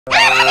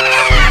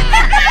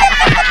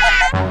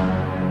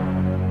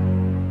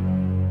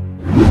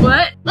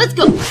What? Let's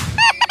go!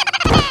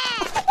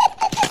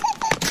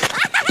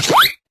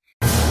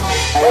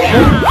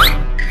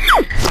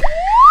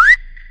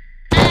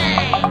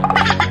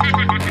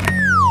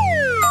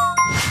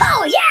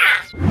 Oh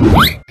yeah!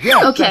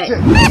 Yes, Okay.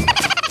 that's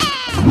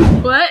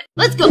it. What?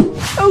 Let's go!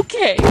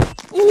 Okay.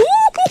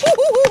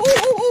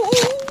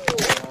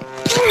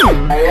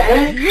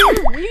 Here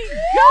we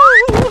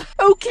go.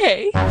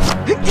 Okay.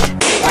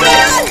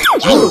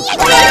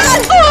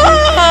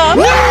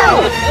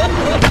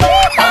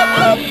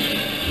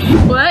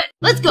 What?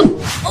 Let's go!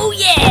 Oh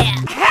yeah!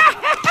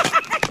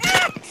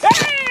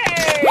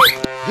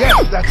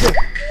 Yes, that's it.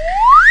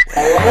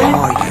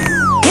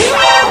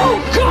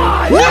 Oh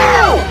God!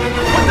 No!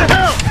 What the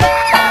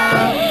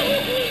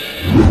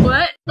hell?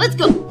 What? Let's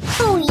go!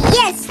 Oh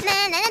yes!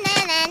 Na na na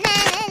na na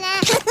na na.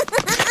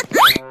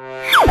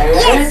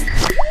 Yes!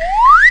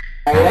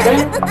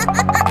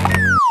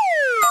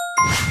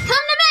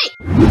 Come to me!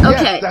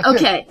 Okay, that's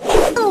okay.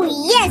 Oh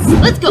yes!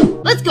 Let's go!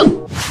 Let's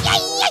go!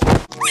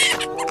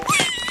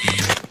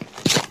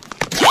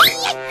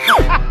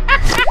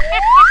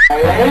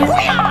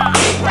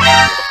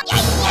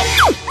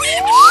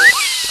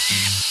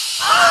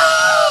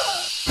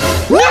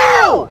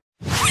 No!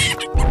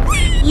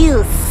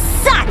 You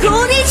suck!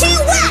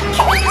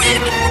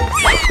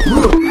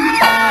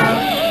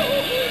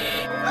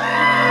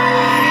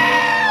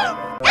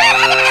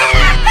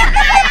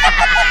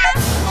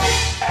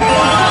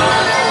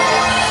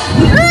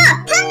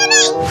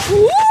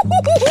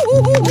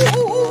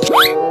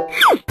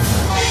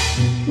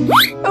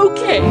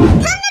 Okay.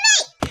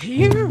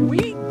 Here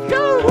we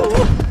go.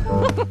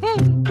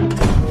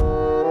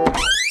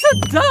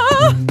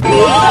 Ta-da!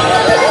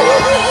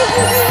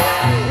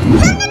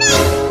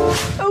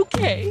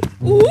 Okay.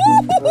 No.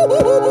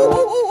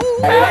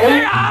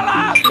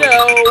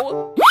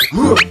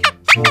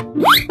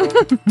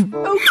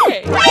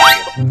 Okay.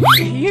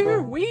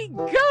 Here we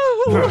go.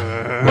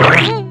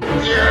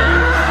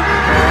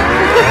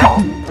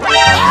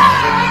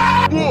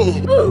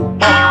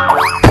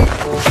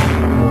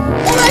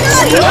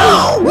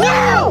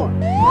 No!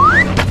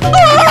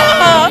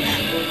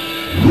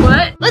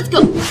 What? Let's go!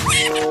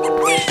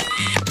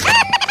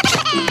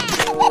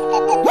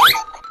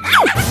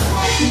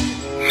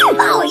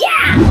 Oh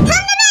yeah! Come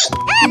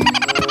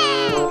to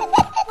me!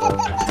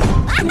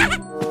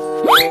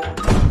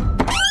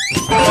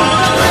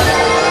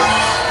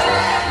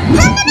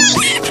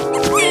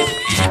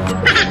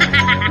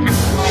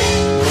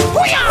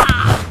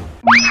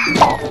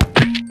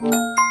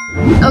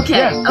 Okay,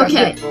 Yes, that's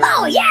okay. it.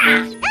 Oh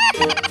yeah!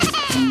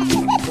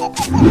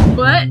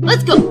 What?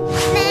 Let's go!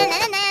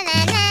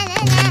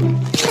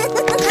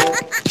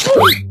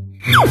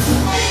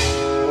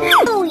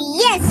 Oh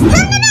yes!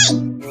 Come to me!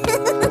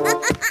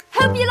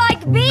 Hope you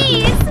like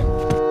bees!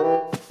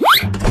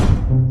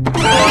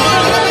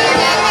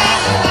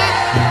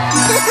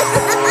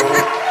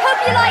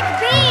 Hope you like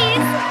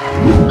bees!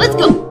 Let's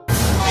go!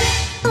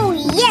 Oh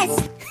yes!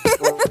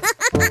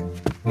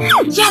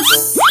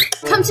 Yes!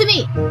 Come to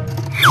me!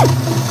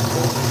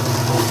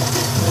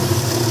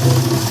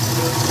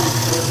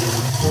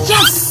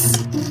 Yes!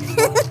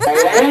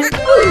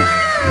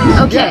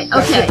 Okay,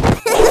 okay.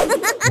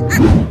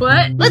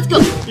 What? Let's go!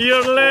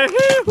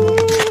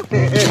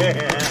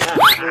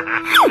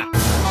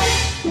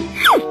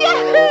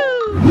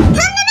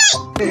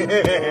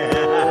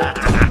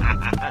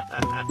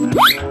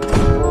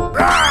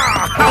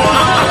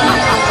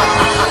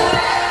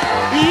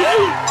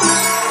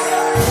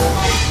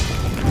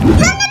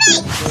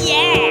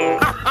 Yeah.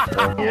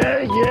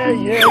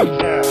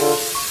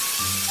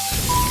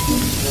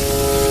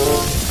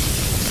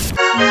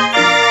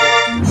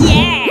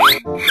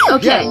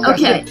 Okay, Yes,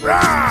 that's okay. it.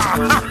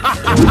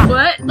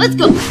 What? Let's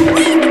go!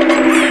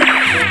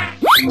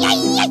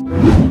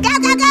 Go,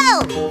 go, go!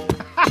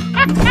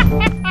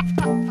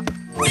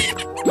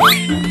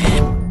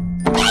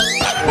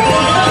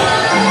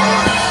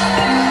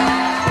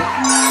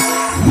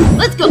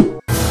 Let's go!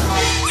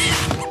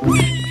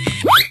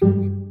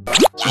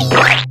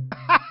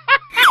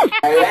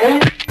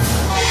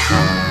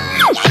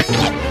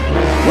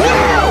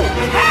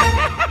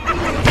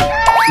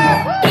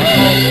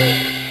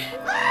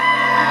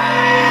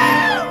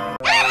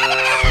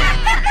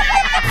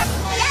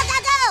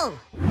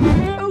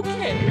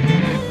 Okay.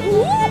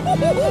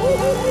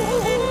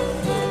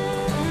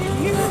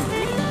 Here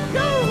we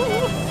go.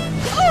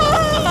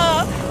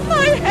 Ah!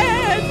 My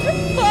head!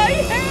 My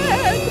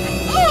head!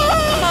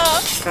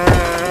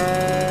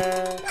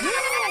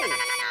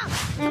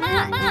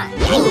 Ah!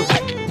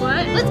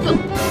 What? Let's go!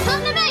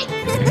 Come to me!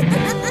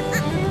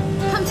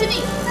 Come to me!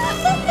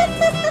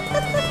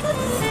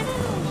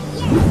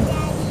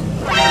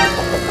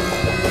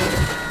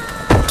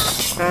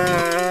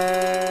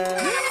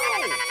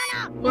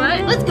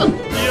 What? Let's go!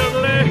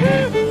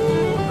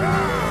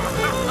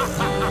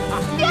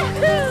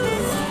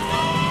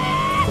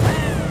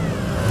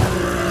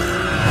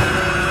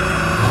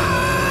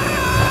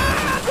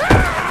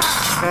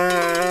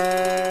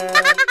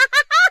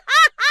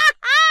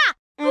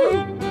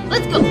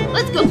 Let's go.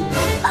 Let's go.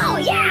 Oh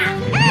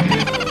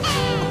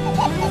yeah!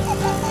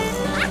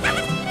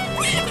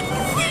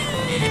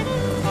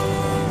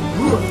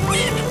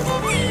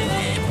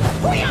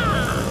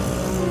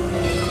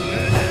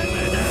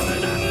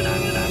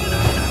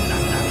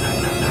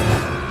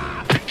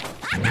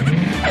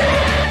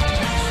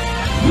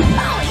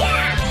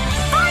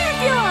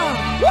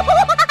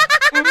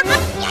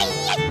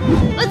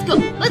 Let's go.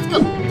 Let's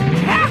go.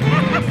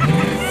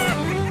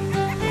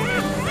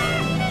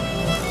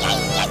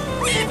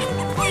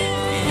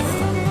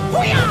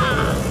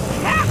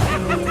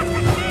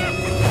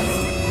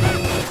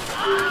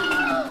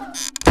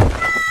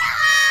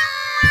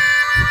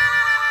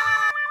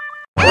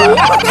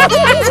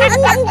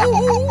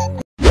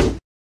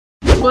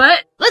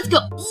 What? Let's go.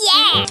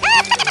 Yeah!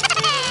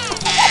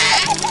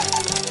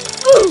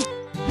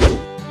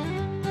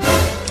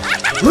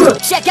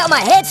 Check out my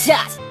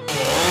headshot!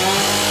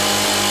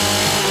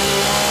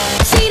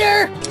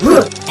 Cheater!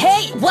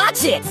 Hey,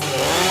 watch it!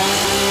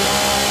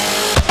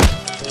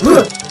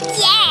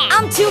 Yeah!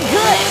 I'm too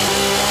good!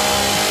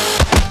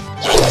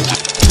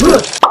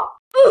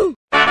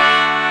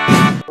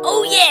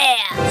 Oh yeah!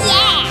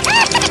 Yeah!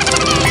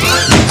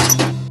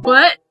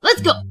 What?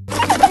 Let's go.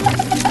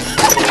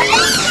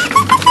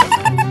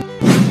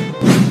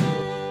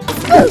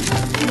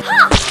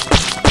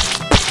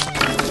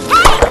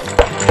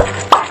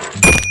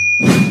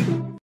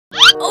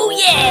 Oh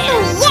yeah!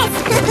 Yes!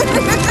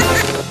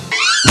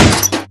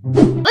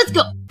 Let's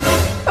go.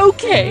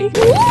 Okay.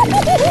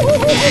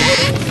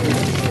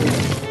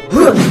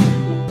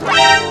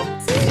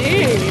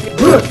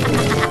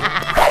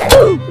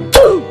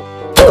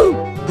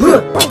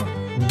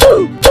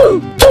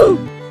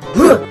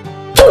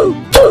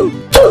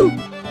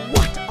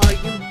 What are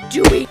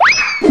you doing?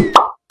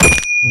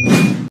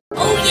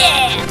 Oh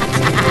yeah!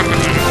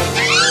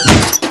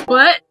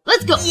 What?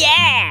 Let's go.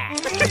 Yeah!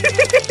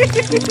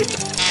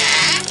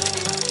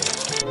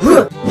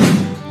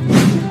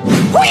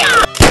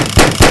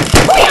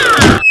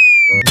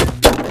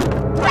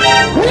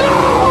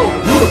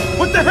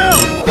 What the hell?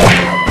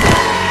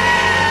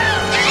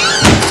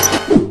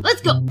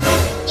 Let's go.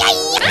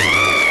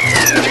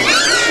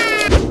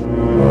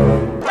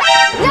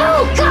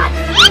 No, God!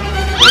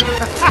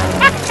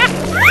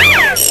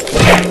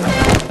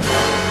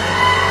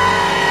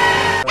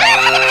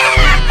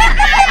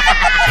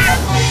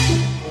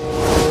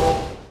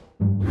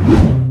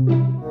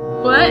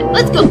 What?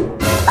 Let's go.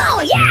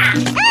 Oh yeah!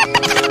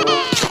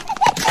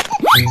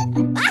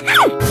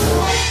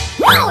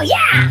 Oh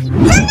yeah!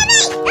 Come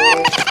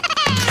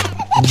to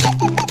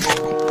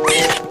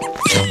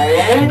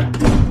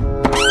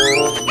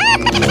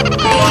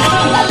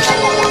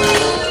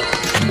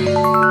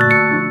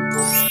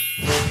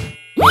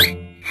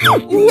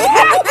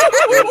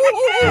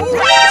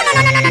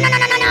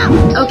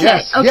Okay.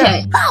 Yes, Okay.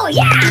 yes. Oh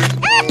yeah!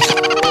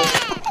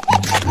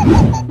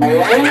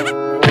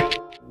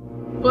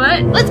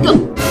 What? Let's go.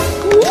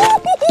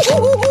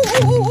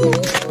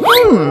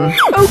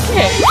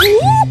 Okay.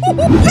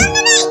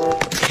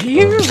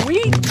 Here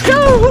we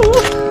go.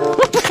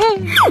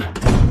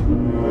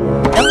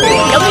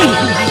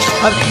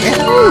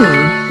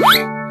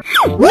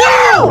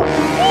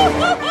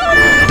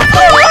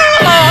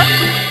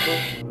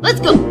 Let's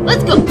go.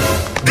 Let's go.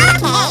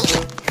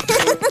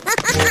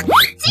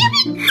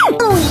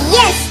 Oh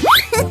yes!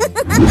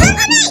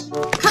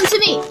 Come to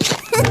me.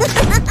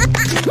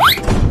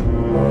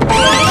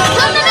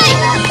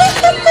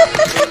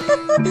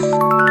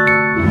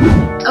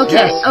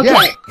 Okay. Yes, Okay.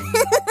 yes.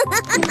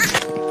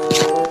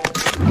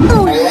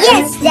 Oh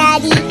yes,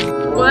 Daddy!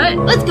 What?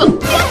 Let's go.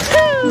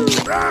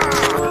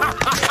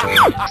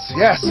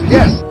 Yes,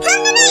 yes.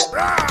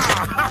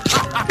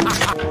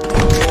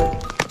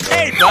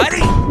 Hey,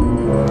 buddy!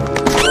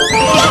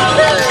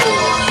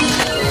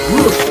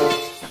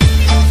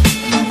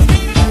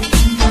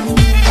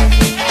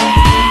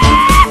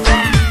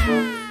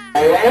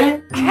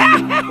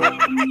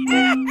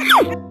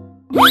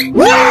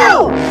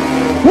 No!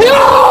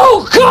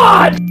 No,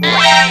 God!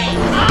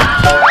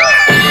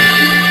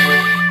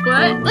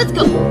 What? Let's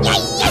go.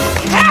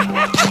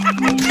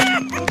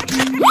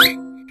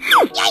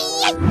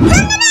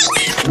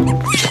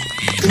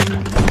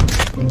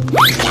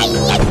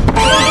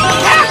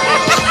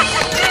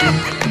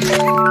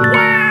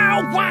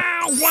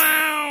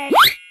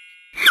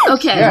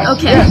 Okay. Yes,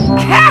 Okay.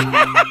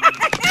 yes.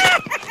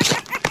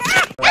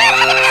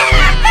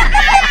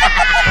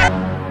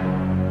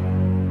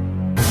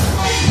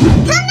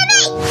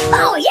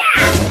 Oh yeah!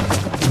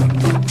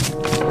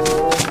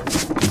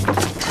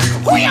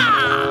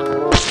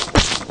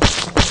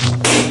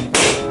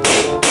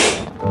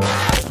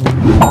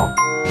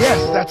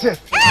 Yes, that's it.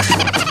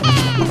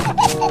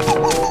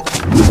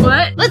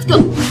 What? Let's go.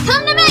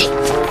 Come to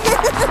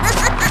me.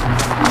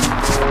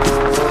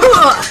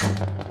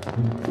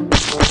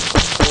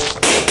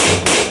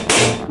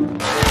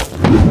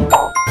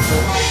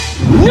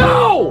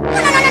 No!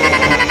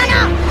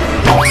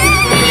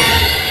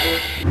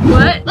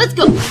 What? Let's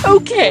go.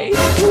 Okay.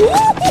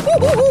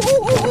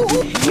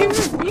 Here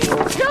we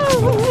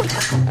go.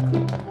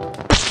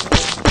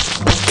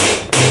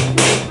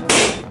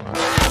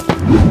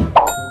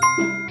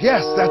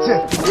 yes, that's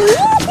it.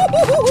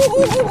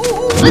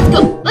 Let's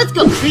go. Let's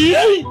go.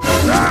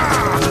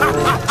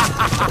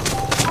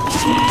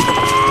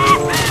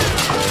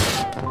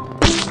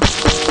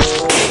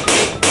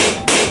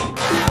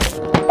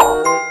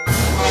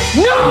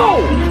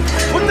 No!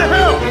 What the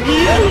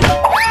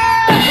hell?